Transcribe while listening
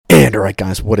And alright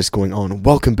guys, what is going on?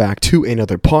 Welcome back to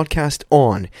another podcast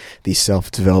on the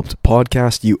Self-Developed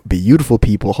Podcast. You beautiful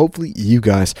people, hopefully you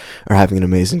guys are having an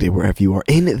amazing day wherever you are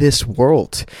in this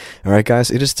world. Alright guys,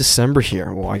 it is December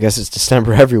here. Well, I guess it's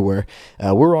December everywhere.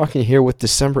 We're rocking here with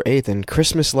December 8th and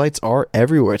Christmas lights are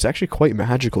everywhere. It's actually quite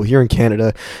magical here in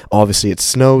Canada. Obviously it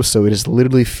snows, so it is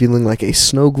literally feeling like a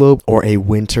snow globe or a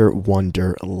winter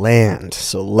wonderland.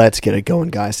 So let's get it going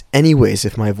guys. Anyways,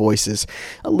 if my voice is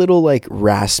a little like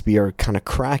raspy or kind of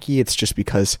cracky, it's just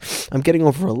because I'm getting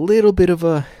over a little bit of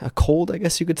a cold, I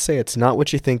guess you could say. It's not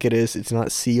what you think it is. It's not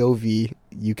COVID.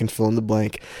 You can fill in the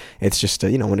blank. It's just,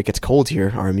 when it gets cold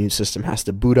here, our immune system has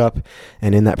to boot up.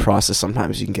 And in that process,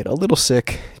 sometimes you can get a little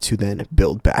sick to then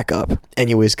build back up.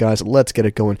 Anyways, guys, let's get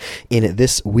it going in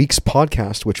this week's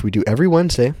podcast, which we do every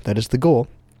Wednesday. That is the goal.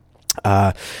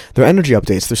 They're energy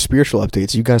updates, they're spiritual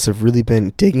updates. You guys have really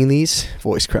been digging these.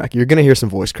 Voice crack. You're gonna hear some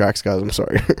voice cracks, guys. I'm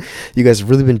sorry. You guys have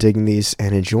really been digging these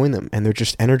and enjoying them. And they're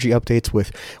just energy updates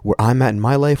with where I'm at in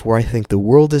my life, where I think the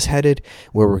world is headed,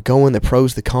 where we're going, the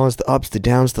pros, the cons, the ups, the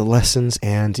downs, the lessons.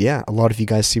 And yeah, a lot of you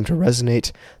guys seem to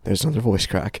resonate. There's another voice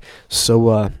crack.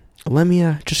 So, let me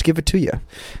just give it to you.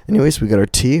 Anyways, we got our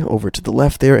tea over to the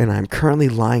left there, and I'm currently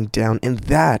lying down, and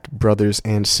that, brothers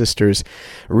and sisters,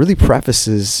 really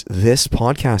prefaces this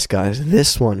podcast, guys.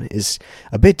 This one is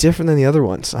a bit different than the other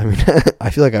ones. I mean,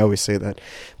 I feel like I always say that.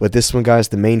 But this one, guys,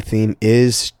 the main theme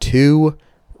is to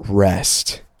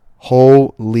rest.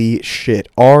 Holy shit.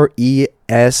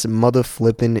 R-E-S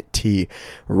motherflippin' T.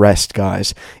 Rest,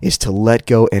 guys, is to let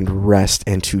go and rest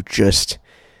and to just...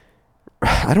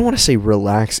 I don't want to say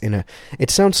relax it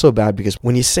sounds so bad because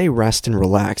when you say rest and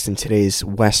relax in today's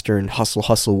Western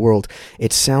hustle world,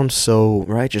 it sounds so,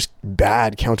 right, just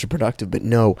bad, counterproductive. But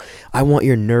no, I want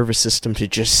your nervous system to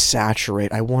just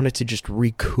saturate. I want it to just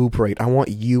recuperate. I want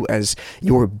you as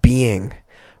your being,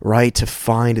 right, to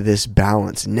find this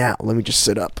balance. Now, let me just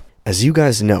sit up. As you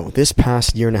guys know, this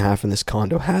past year and a half in this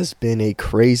condo has been a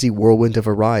crazy whirlwind of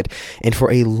a ride. And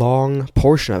for a long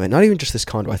portion of it, not even just this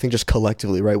condo, I think just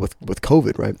collectively, right, with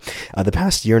COVID, right, the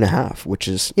past year and a half, which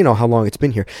is, how long it's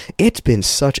been here, it's been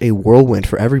such a whirlwind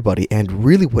for everybody. And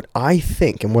really what I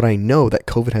think and what I know that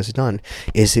COVID has done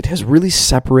is it has really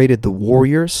separated the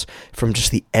warriors from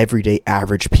just the everyday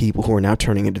average people who are now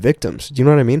turning into victims. Do you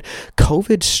know what I mean?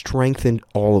 COVID strengthened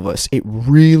all of us. It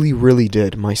really, really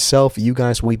did. Myself, you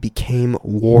guys, we became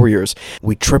warriors.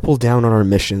 We tripled down on our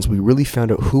missions. We really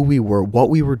found out who we were, what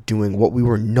we were doing, what we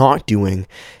were not doing.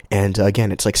 And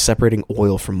again, it's like separating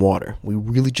oil from water. We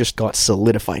really just got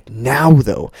solidified. Now,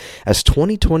 though, as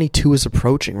 2022 is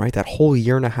approaching, right, that whole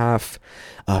year and a half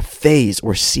phase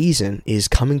or season is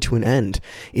coming to an end.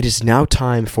 It is now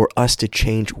time for us to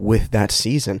change with that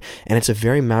season. And it's a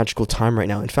very magical time right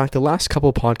now. In fact, the last couple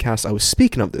of podcasts, I was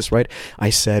speaking of this, right? I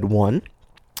said, 1,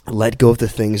 let go of the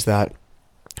things that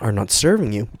are not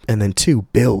serving you, and then 2,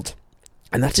 build.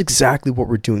 And that's exactly what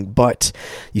we're doing. But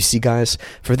you see, guys,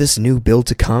 for this new build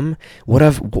to come, what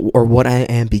I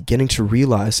am beginning to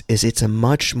realize is it's a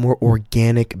much more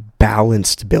organic,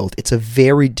 balanced build. It's a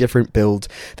very different build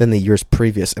than the years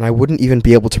previous. And I wouldn't even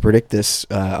be able to predict this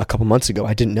a couple months ago.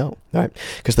 I didn't know, right?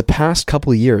 Because the past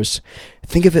couple of years,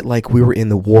 think of it like we were in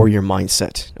the warrior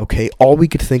mindset, okay? All we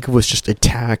could think of was just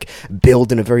attack,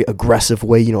 build in a very aggressive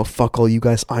way, fuck all you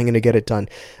guys, I'm going to get it done.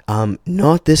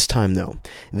 Not this time, though.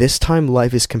 This time, life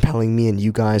is compelling me and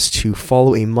you guys to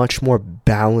follow a much more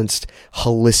balanced,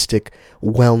 holistic,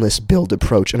 wellness build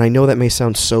approach. And I know that may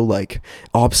sound so,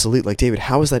 obsolete, like, David,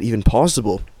 how is that even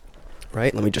possible,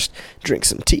 right? Let me just drink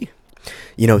some tea.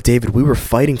 David, we were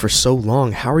fighting for so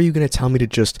long. How are you going to tell me to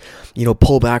just,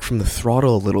 pull back from the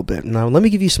throttle a little bit? Now, let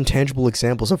me give you some tangible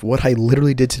examples of what I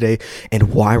literally did today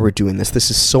and why we're doing this.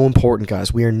 This is so important,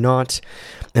 guys. We are not,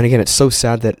 and again, it's so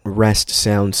sad that rest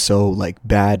sounds so,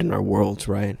 bad in our world,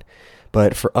 right?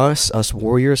 But for us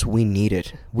warriors, we need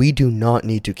it. We do not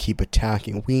need to keep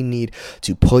attacking. We need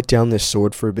to put down this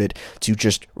sword for a bit to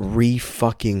just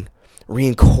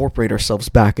reincorporate ourselves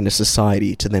back into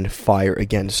society to then fire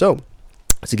again. So,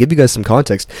 to give you guys some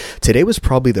context, today was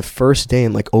probably the first day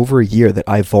in over a year that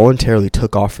I voluntarily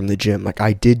took off from the gym.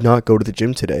 I did not go to the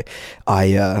gym today.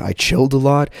 I chilled a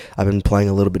lot. I've been playing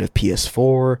a little bit of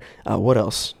PS4. What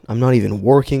else? I'm not even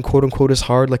working, quote unquote, as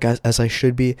hard as I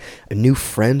should be. New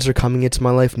friends are coming into my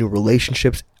life, new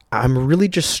relationships. I'm really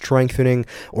just strengthening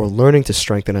or learning to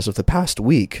strengthen as of the past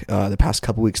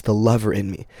couple weeks, the lover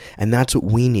in me. And that's what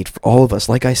we need for all of us.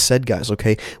 Like I said, guys,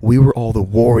 okay, we were all the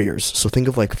warriors. So think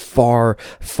of far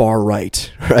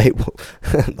right, right?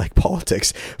 Like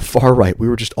politics, far right. We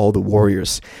were just all the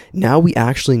warriors. Now we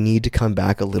actually need to come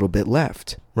back a little bit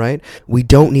left. right? We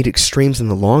don't need extremes in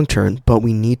the long term, but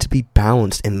we need to be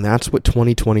balanced, and that's what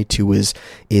 2022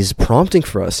 is prompting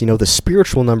for us. The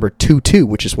spiritual number 22,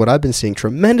 which is what I've been seeing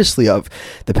tremendously of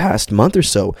the past month or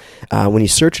so. When you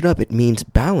search it up, it means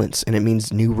balance, and it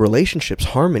means new relationships,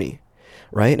 harmony,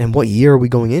 right? And what year are we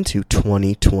going into?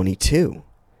 2022,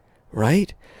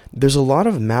 right? There's a lot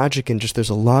of magic and there's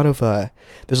a lot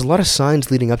of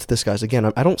signs leading up to this, guys. Again,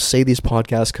 I don't say these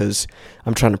podcasts because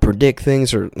I'm trying to predict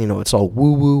things or, it's all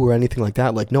woo-woo or anything like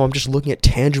that. No, I'm just looking at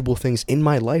tangible things in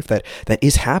my life that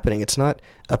is happening. It's not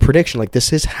a prediction.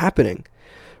 This is happening,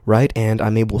 right? And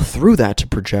I'm able through that to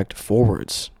project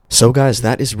forwards. So guys,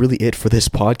 that is really it for this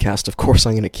podcast. Of course,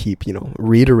 I'm going to keep,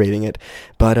 reiterating it,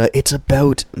 but it's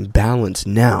about balance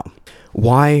now.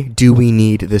 Why do we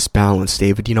need this balance,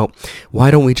 David?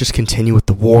 Why don't we just continue with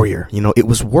the warrior? It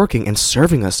was working and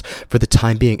serving us for the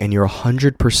time being, and you're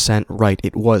 100% right,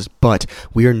 it was, but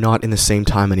we are not in the same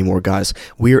time anymore, guys.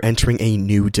 We are entering a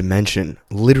new dimension,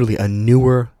 literally a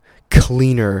newer,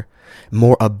 cleaner,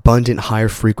 more abundant, higher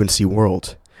frequency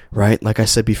world, right? Like I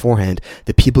said beforehand,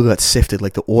 the people got sifted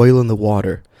like the oil in the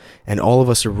water, and all of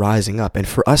us are rising up. And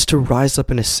for us to rise up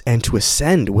and to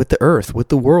ascend with the earth, with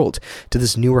the world, to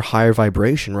this newer, higher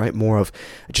vibration, right? More of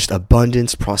just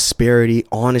abundance, prosperity,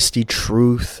 honesty,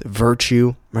 truth,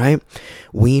 virtue, right?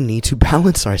 We need to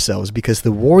balance ourselves, because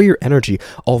the warrior energy,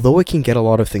 although it can get a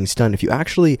lot of things done, if you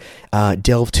actually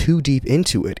delve too deep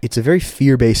into it, it's a very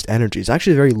fear-based energy. It's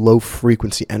actually a very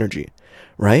low-frequency energy,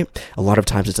 right? A lot of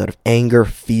times it's out of anger,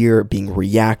 fear, being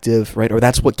reactive, right? Or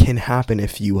that's what can happen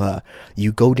if you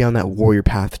go down that warrior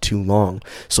path too long.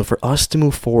 So for us to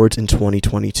move forwards in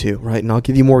 2022, right? And I'll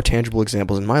give you more tangible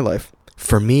examples in my life.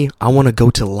 For me, I want to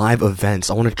go to live events.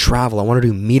 I want to travel. I want to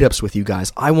do meetups with you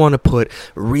guys. I want to put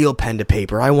real pen to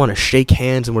paper. I want to shake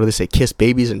hands and, what do they say, kiss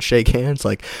babies and shake hands.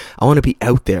 I want to be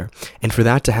out there. And for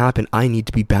that to happen, I need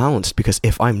to be balanced, because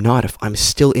if I'm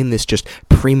still in this just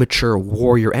premature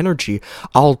warrior energy,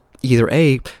 I'll either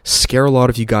A, scare a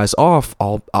lot of you guys off,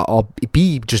 I'll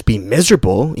be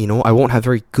miserable, I won't have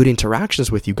very good interactions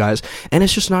with you guys, and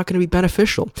it's just not going to be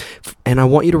beneficial. And I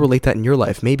want you to relate that in your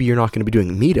life. Maybe you're not going to be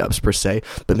doing meetups per se,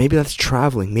 but maybe that's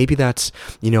traveling, maybe that's,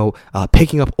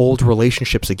 picking up old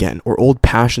relationships again, or old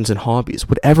passions and hobbies.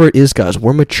 Whatever it is, guys,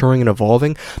 we're maturing and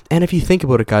evolving, and if you think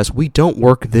about it, guys, we don't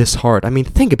work this hard. I mean,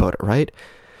 think about it, right?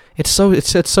 It's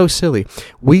so silly.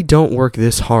 We don't work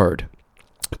this hard,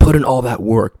 put in all that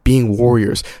work being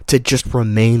warriors to just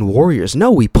remain warriors.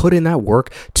 No, we put in that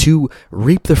work to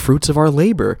reap the fruits of our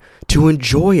labor, to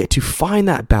enjoy it, to find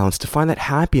that balance, to find that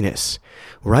happiness,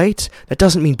 right? That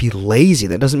doesn't mean be lazy.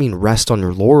 That doesn't mean rest on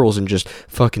your laurels and just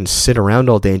fucking sit around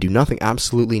all day and do nothing.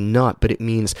 Absolutely not. But it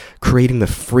means creating the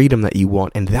freedom that you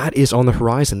want, and that is on the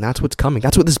horizon. That's what's coming.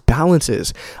 That's what this balance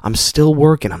is. I'm still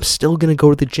working. I'm still going to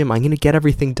go to the gym. I'm going to get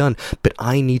everything done, but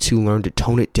I need to learn to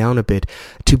tone it down a bit,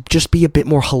 to just be a bit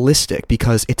more holistic,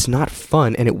 because it's not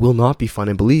fun, and it will not be fun.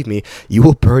 And believe me, you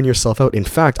will burn yourself out. In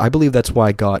fact, I believe that's why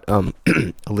I got a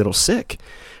little sick,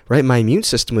 right? My immune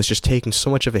system was just taking so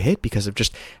much of a hit because of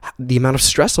just the amount of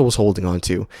stress I was holding on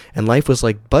to. And life was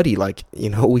like, buddy,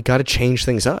 we got to change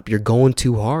things up. You're going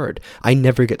too hard. I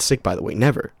never get sick, by the way,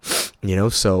 never.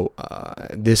 So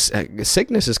this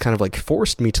sickness has kind of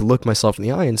forced me to look myself in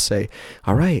the eye and say,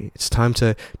 all right, it's time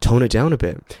to tone it down a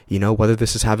bit. Whether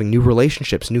this is having new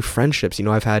relationships, new friendships.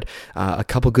 I've had a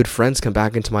couple good friends come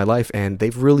back into my life, and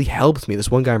they've really helped me. This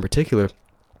one guy in particular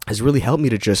has really helped me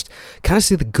to just kind of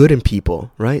see the good in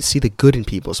people, right? See the good in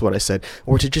people is what I said.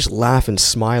 Or to just laugh and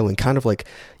smile and kind of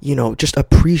just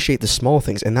appreciate the small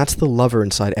things. And that's the lover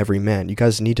inside every man. You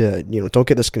guys need to, don't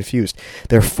get this confused.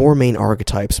 There are 4 main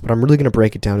archetypes, but I'm really going to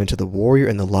break it down into the warrior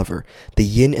and the lover, the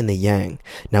yin and the yang.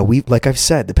 Now, like I've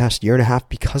said, the past year and a half,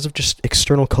 because of just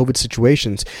external COVID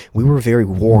situations, we were very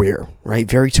warrior, right?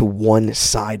 Very to one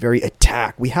side, very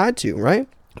attack. We had to, right?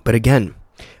 But again,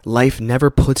 life never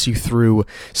puts you through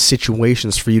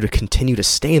situations for you to continue to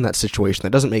stay in that situation.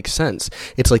 That doesn't make sense.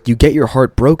 It's like you get your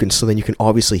heart broken so then you can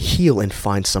obviously heal and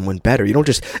find someone better. You don't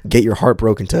just get your heart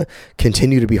broken to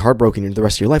continue to be heartbroken the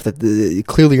rest of your life.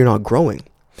 Clearly you're not growing,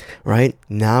 right?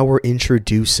 Now we're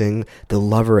introducing the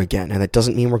lover again, and that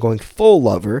doesn't mean we're going full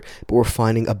lover, but we're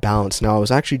finding a balance. Now, I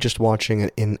was actually just watching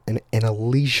an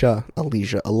Elijah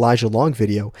Long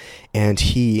video, and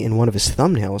he, in one of his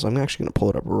thumbnails, I'm actually going to pull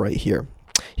it up right here.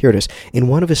 Here it is. In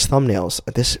one of his thumbnails,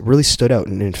 this really stood out.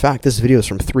 And in fact, this video is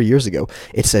from 3 years ago.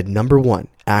 It said, number 1,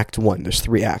 act 1. There's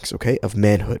 3 acts, okay, of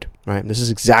manhood, right? This is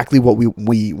exactly what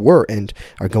we were and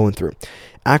are going through.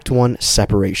 Act 1,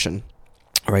 separation.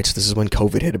 All right, so this is when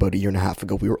COVID hit about a year and a half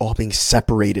ago. We were all being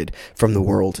separated from the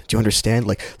world. Do you understand?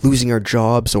 Like losing our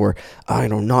jobs, or, I don't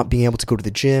know, not being able to go to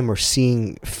the gym or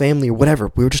seeing family or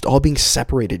whatever. We were just all being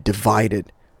separated,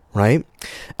 divided, right?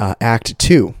 Act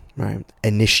 2, right?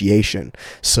 Initiation.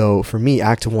 So for me,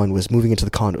 Act 1 was moving into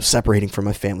the condo, separating from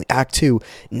my family. Act 2,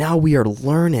 now we are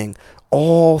learning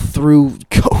all through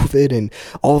COVID and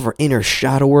all of our inner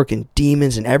shadow work and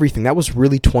demons and everything. That was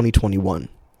really 2021,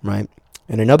 right?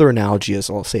 And another analogy is,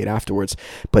 I'll say it afterwards,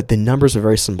 but the numbers are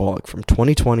very symbolic from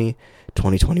 2020,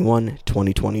 2021,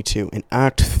 2022. In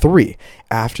Act 3,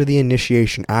 after the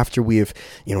initiation, after we have,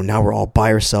 now we're all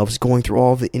by ourselves, going through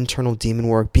all the internal demon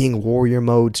work, being warrior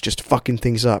modes, just fucking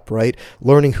things up, right?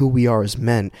 Learning who we are as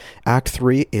men. Act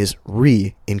 3 is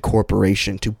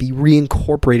reincorporation, to be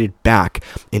reincorporated back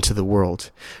into the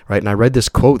world, right? And I read this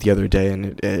quote the other day,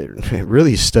 and it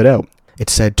really stood out. It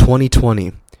said,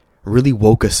 2020 really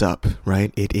woke us up,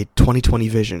 right? It 2020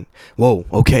 vision. Whoa,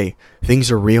 okay, things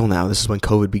are real now. This is when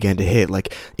COVID began to hit.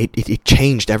 Like, it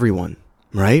changed everyone,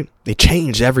 right? It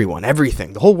changed everyone,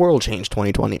 everything. The whole world changed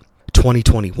 2020.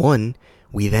 2021,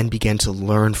 we then began to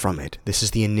learn from it. This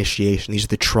is the initiation. These are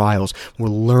the trials. We're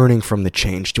learning from the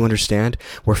change. Do you understand?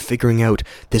 We're figuring out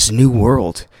this new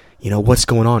world. What's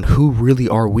going on? Who really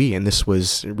are we? And this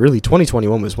was really,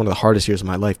 2021 was one of the hardest years of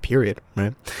my life, period,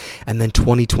 right? And then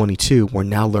 2022, we're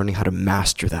now learning how to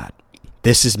master that.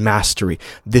 This is mastery.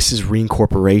 This is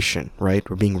reincorporation, right?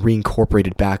 We're being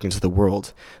reincorporated back into the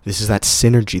world. This is that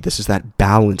synergy. This is that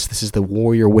balance. This is the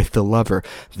warrior with the lover.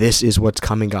 This is what's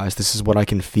coming, guys. This is what I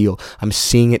can feel. I'm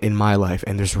seeing it in my life,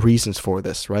 and there's reasons for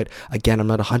this, right? Again, I'm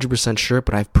not 100% sure,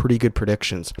 but I have pretty good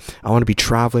predictions. I want to be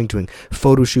traveling, doing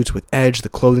photo shoots with Edge, the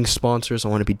clothing sponsors. I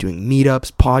want to be doing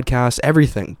meetups, podcasts,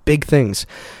 everything, big things.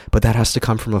 But that has to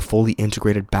come from a fully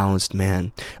integrated, balanced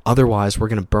man. Otherwise, we're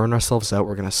going to burn ourselves out.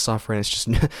 We're going to suffer, and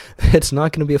it's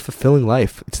not going to be a fulfilling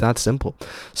life. It's that simple.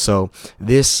 So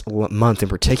this month in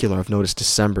particular, I've noticed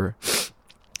December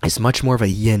is much more of a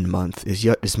yin month.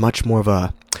 Is much more of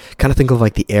a, kind of think of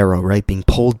like the arrow, right? Being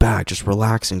pulled back, just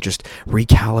relaxing, just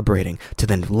recalibrating to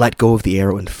then let go of the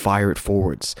arrow and fire it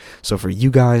forwards. So for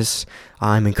you guys,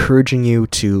 I'm encouraging you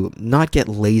to not get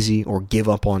lazy or give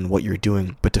up on what you're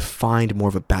doing, but to find more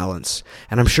of a balance.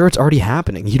 And I'm sure it's already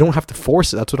happening. You don't have to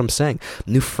force it. That's what I'm saying.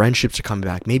 New friendships are coming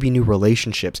back, maybe new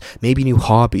relationships, maybe new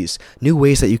hobbies, new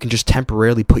ways that you can just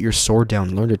temporarily put your sword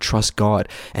down, learn to trust God,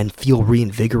 and feel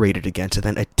reinvigorated again to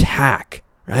then attack,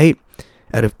 right?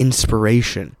 Out of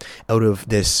inspiration, out of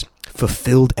this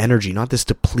fulfilled energy, not this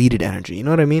depleted energy. You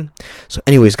know what I mean? So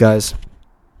anyways, guys,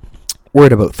 we're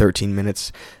at about 13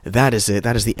 minutes. That is it.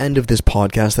 That is the end of this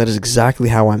podcast. That is exactly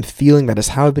how I'm feeling. That is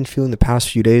how I've been feeling the past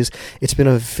few days. It's been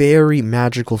a very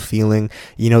magical feeling.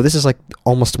 This is like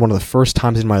almost one of the first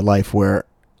times in my life where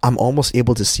I'm almost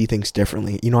able to see things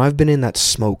differently. I've been in that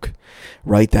smoke,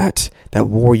 right? That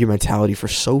warrior mentality for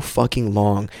so fucking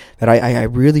long that I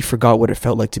really forgot what it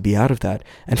felt like to be out of that.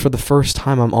 And for the first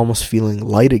time, I'm almost feeling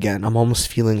light again. I'm almost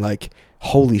feeling like,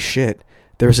 holy shit,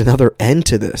 there's another end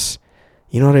to this.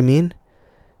 You know what I mean?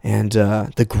 And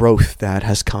the growth that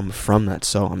has come from that.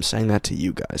 So I'm saying that to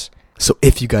you guys. So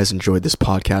if you guys enjoyed this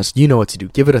podcast, you know what to do.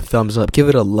 Give it a thumbs up, give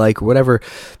it a like, whatever,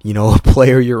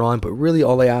 player you're on. But really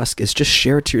all I ask is just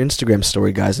share it to your Instagram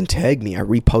story, guys, and tag me. I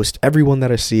repost everyone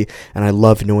that I see, and I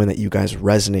love knowing that you guys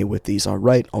resonate with these. All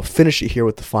right, I'll finish it here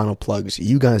with the final plugs.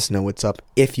 You guys know what's up.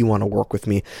 If you want to work with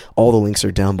me, all the links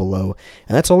are down below.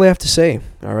 And that's all I have to say.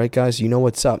 All right, guys, you know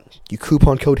what's up. You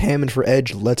coupon code Hammond for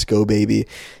Edge. Let's go, baby.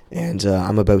 And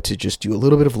I'm about to just do a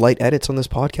little bit of light edits on this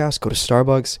podcast, go to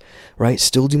Starbucks, right?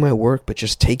 Still do my work, but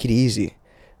just take it easy,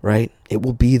 right? It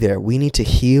will be there. We need to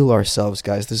heal ourselves,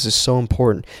 guys. This is so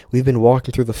important. We've been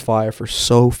walking through the fire for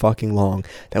so fucking long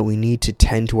that we need to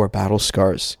tend to our battle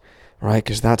scars, right?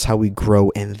 Because that's how we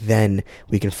grow, and then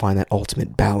we can find that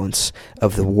ultimate balance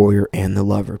of the warrior and the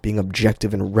lover, being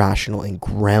objective and rational and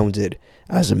grounded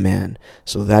as a man.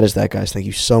 So that is that, guys. Thank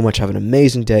you so much. Have an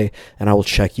amazing day, and I will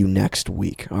check you next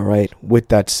week. All right. With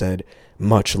that said,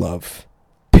 much love.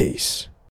 Peace.